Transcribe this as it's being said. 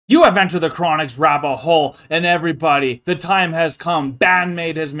You have entered the Chronic's rabbit hole, and everybody, the time has come.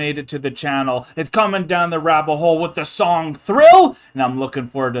 BAND-MAID has made it to the channel. It's coming down the rabbit hole with the song Thrill, and I'm looking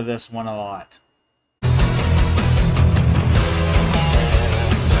forward to this one a lot.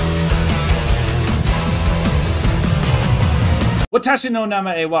 私の名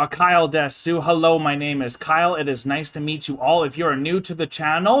前は Kyle desu. Hello, my name is Kyle. It is nice to meet you all. If you are new to the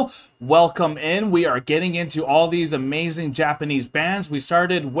channel, welcome in. We are getting into all these amazing Japanese bands. We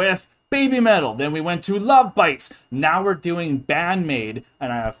started with Baby Metal, then we went to Love Bites. Now we're doing BAND-MAID,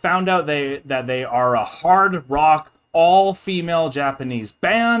 and I found out that they are a hard rock, all-female Japanese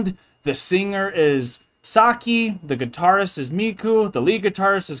band. The singer is Saki, the guitarist is Miku, the lead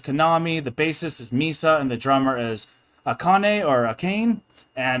guitarist is Konami, the bassist is Misa, and the drummer is Akane or Akane,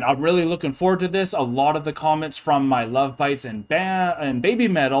 and I'm really looking forward to this. A lot of the comments from my Love Bites and Baby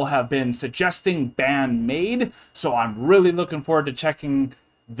Metal have been suggesting BAND-MAID, so I'm really looking forward to checking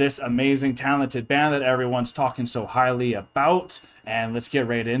this amazing, talented band that everyone's talking so highly about, and let's get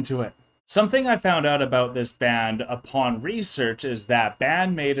right into it. Something I found out about this band upon research is that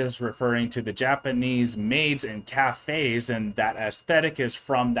BAND-MAID is referring to the Japanese maids in cafes, and that aesthetic is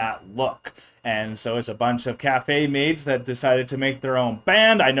from that look. And so it's a bunch of cafe maids that decided to make their own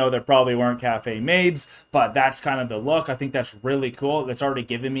band. I know there probably weren't cafe maids, but that's kind of the look. I think that's really cool. It's already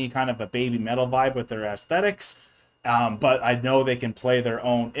given me kind of a Baby Metal vibe with their aesthetics. But I know they can play their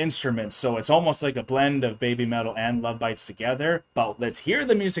own instruments, so it's almost like a blend of Baby Metal and Love Bites together. But let's hear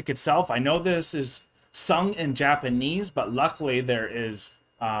the music itself. I know this is sung in Japanese, but luckily there is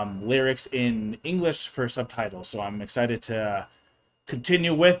lyrics in English for subtitles, so I'm excited to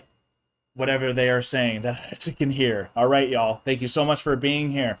continue with whatever they are saying that I can hear. All right, y'all. Thank you so much for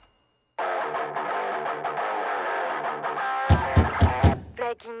being here.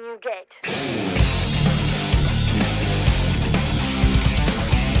 Breaking new gate.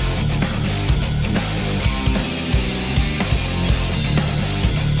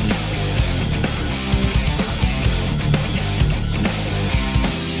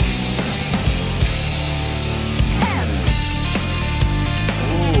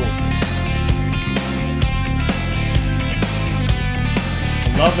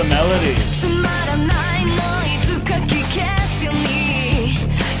 Love the melody.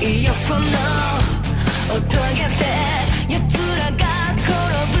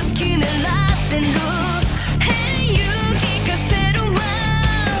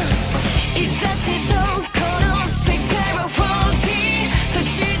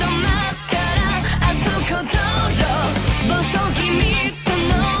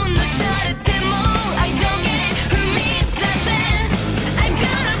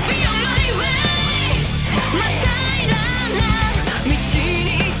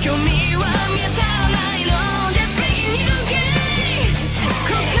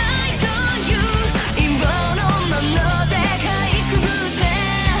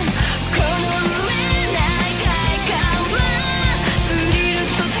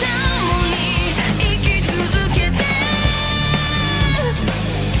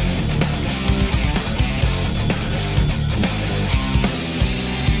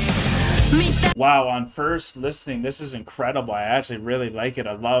 Wow, on first listening, this is incredible. I actually really like it.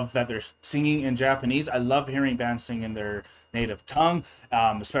 I love that they're singing in Japanese. I love hearing bands sing in their native tongue,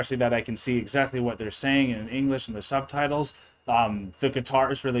 especially that I can see exactly what they're saying in English in the subtitles. The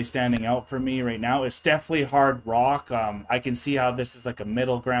guitar is really standing out for me right now. It's definitely hard rock. I can see how this is like a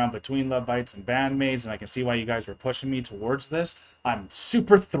middle ground between Love Bites and BAND-MAIDs, and I can see why you guys were pushing me towards this. I'm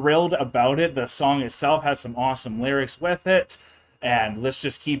super thrilled about it. The song itself has some awesome lyrics with it. And let's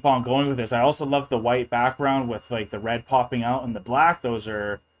just keep on going with this. I also love the white background with like the red popping out and the black. Those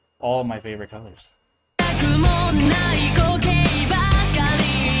are all my favorite colors.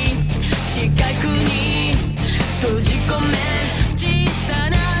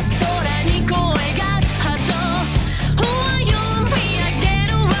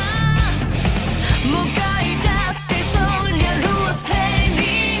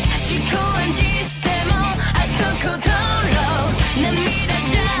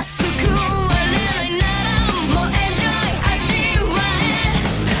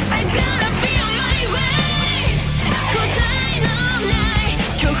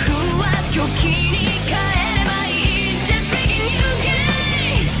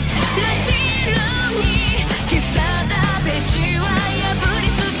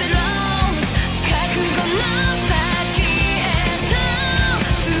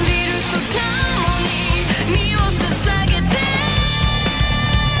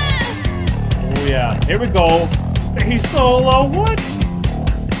 Yeah, here we go. Bass solo, what?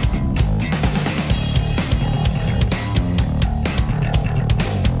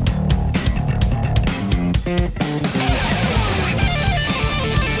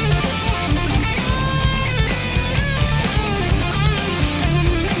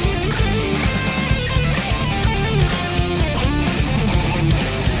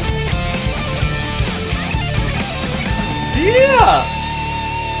 Yeah!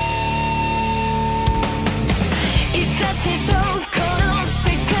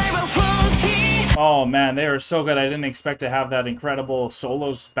 Oh man, they are so good. I didn't expect to have that incredible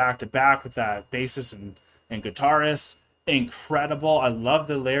solos back to back with that bassist and guitarist. Incredible. I love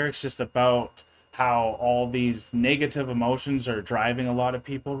the lyrics just about how all these negative emotions are driving a lot of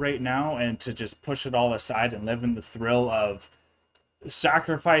people right now, and to just push it all aside and live in the thrill of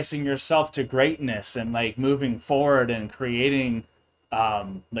sacrificing yourself to greatness and like moving forward and creating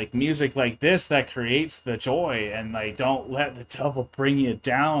like music like this that creates the joy, and like don't let the devil bring you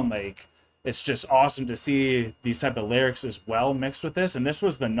down. Like it's just awesome to see these type of lyrics as well mixed with this. And this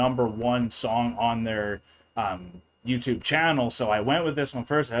was the #1 song on their YouTube channel, so I went with this one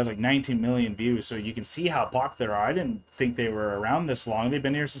first. It has like 19 million views, so you can see how popular they are. I didn't think they were around this long. They've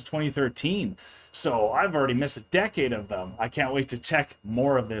been here since 2013, so I've already missed a decade of them. I can't wait to check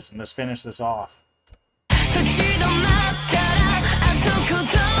more of this and let's finish this off.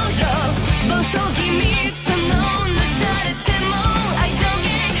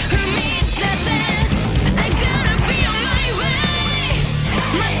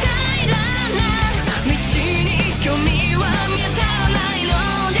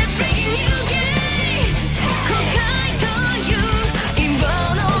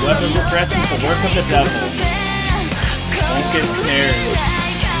 Whoever regrets is the work of the devil. Don't get scared.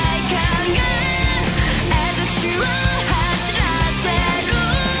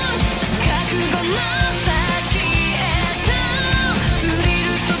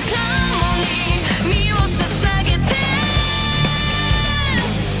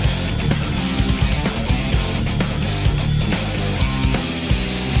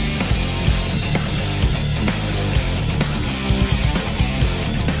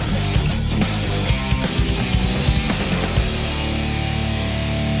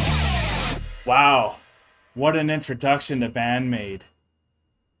 Wow, what an introduction to BAND-MAID.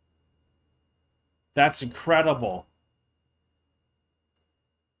 That's incredible.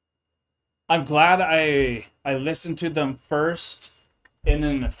 I'm glad I listened to them first in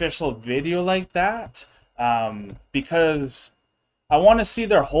an official video like that, because I want to see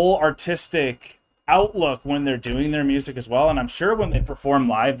their whole artistic outlook when they're doing their music as well. And I'm sure when they perform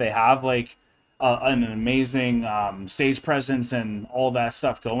live, they have like an amazing stage presence and all that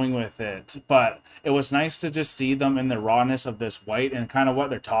stuff going with it. But it was nice to just see them in the rawness of this white and kind of what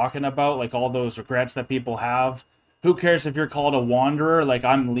they're talking about, like all those regrets that people have. Who cares if you're called a wanderer? Like,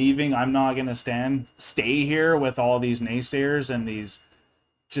 I'm leaving. I'm not gonna stay here with all these naysayers and these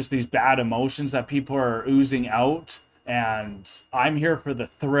bad emotions that people are oozing out. And I'm here for the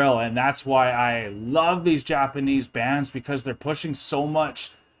thrill, and that's why I love these Japanese bands, because they're pushing so much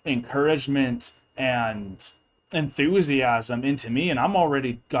encouragement and enthusiasm into me, and I'm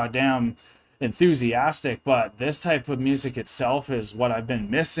already goddamn enthusiastic, but this type of music itself is what I've been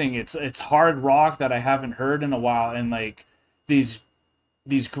missing. It's hard rock that I haven't heard in a while, and like these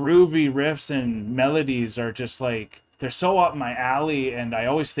groovy riffs and melodies are just like, they're so up my alley, and I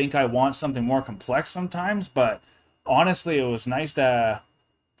always think I want something more complex sometimes. But honestly, it was nice to,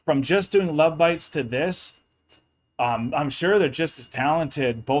 from just doing Love Bites to this, I'm sure they're just as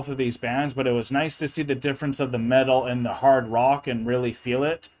talented, both of these bands, but it was nice to see the difference of the metal and the hard rock and really feel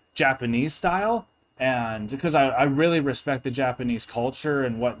it Japanese style. And because I really respect the Japanese culture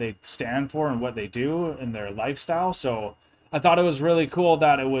and what they stand for and what they do in their lifestyle. So I thought it was really cool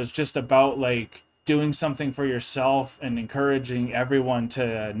that it was just about like doing something for yourself and encouraging everyone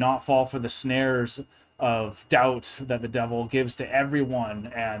to not fall for the snares of doubt that the devil gives to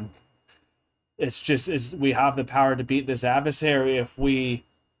everyone. And we have the power to beat this adversary if we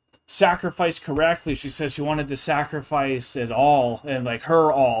sacrifice correctly. She says she wanted to sacrifice it all, and like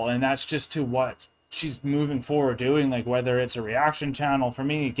her all, and that's just to what she's moving forward doing. Like, whether it's a reaction channel, for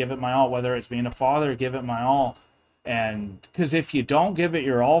me, give it my all. Whether it's being a father, give it my all. And because if you don't give it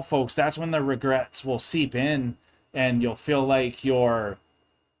your all, folks, that's when the regrets will seep in, and you'll feel like your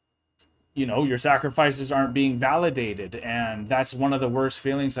sacrifices aren't being validated, and that's one of the worst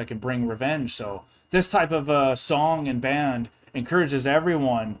feelings that can bring revenge. So this type of song and band encourages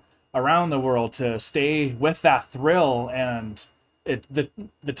everyone around the world to stay with that thrill, and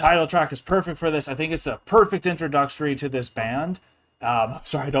the title track is perfect for this. I think it's a perfect introductory to this band.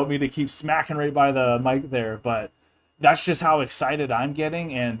 Sorry, I don't mean to keep smacking right by the mic there, but that's just how excited I'm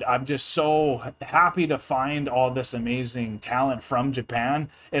getting, and I'm just so happy to find all this amazing talent from Japan.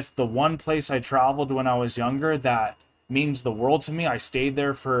 It's the one place I traveled when I was younger that means the world to me. I stayed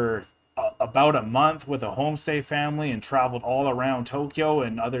there for about a month with a homestay family and traveled all around Tokyo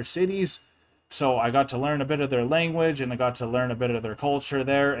and other cities. So I got to learn a bit of their language and I got to learn a bit of their culture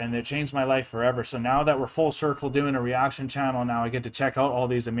there, and it changed my life forever. So now that we're full circle doing a reaction channel, now I get to check out all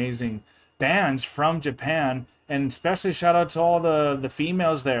these amazing bands from Japan, and especially shout out to all the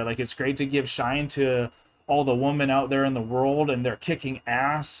females there. Like, it's great to give shine to all the women out there in the world, and they're kicking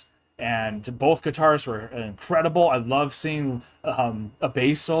ass. And both guitarists were incredible. I love seeing a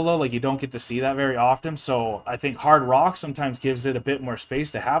bass solo. Like, you don't get to see that very often. So I think hard rock sometimes gives it a bit more space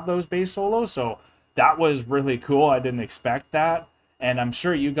to have those bass solos. So that was really cool. I didn't expect that. And I'm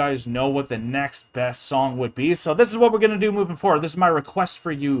sure you guys know what the next best song would be. So this is what we're going to do moving forward. This is my request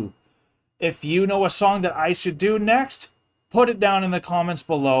for you. If you know a song that I should do next, put it down in the comments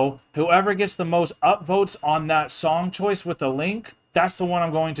below. Whoever gets the most upvotes on that song choice with the link, that's the one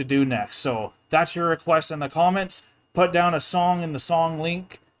I'm going to do next. So that's your request in the comments. Put down a song in the song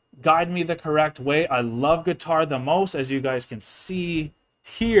link. Guide me the correct way. I love guitar the most. As you guys can see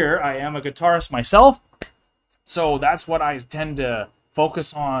here, I am a guitarist myself. So that's what I tend to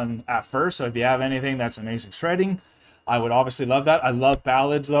focus on at first. So if you have anything that's amazing shredding, I would obviously love that. I love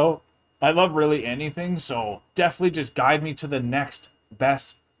ballads though. I love really anything. So definitely just guide me to the next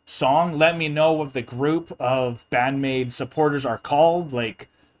best song. Let me know what the group of BAND-MAID supporters are called. Like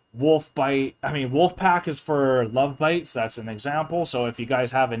Wolfpack is for Love Bites. That's an example. So if you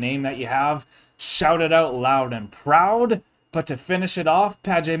guys have a name that you have, shout it out loud and proud. But to finish it off,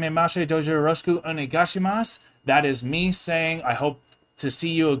 Pajeme Mashe Dojo Yoroshiku Onegashimasu. That is me saying I hope to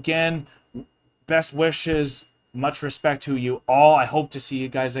see you again. Best wishes. Much respect to you all. I hope to see you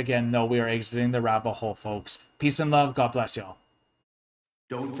guys again. No, we are exiting the rabbit hole, folks. Peace and love. God bless y'all.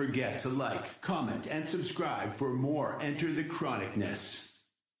 Don't forget to like, comment, and subscribe for more Enter the Chronicness.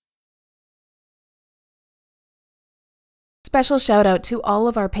 Special shout out to all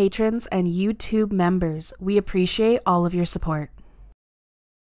of our patrons and YouTube members. We appreciate all of your support.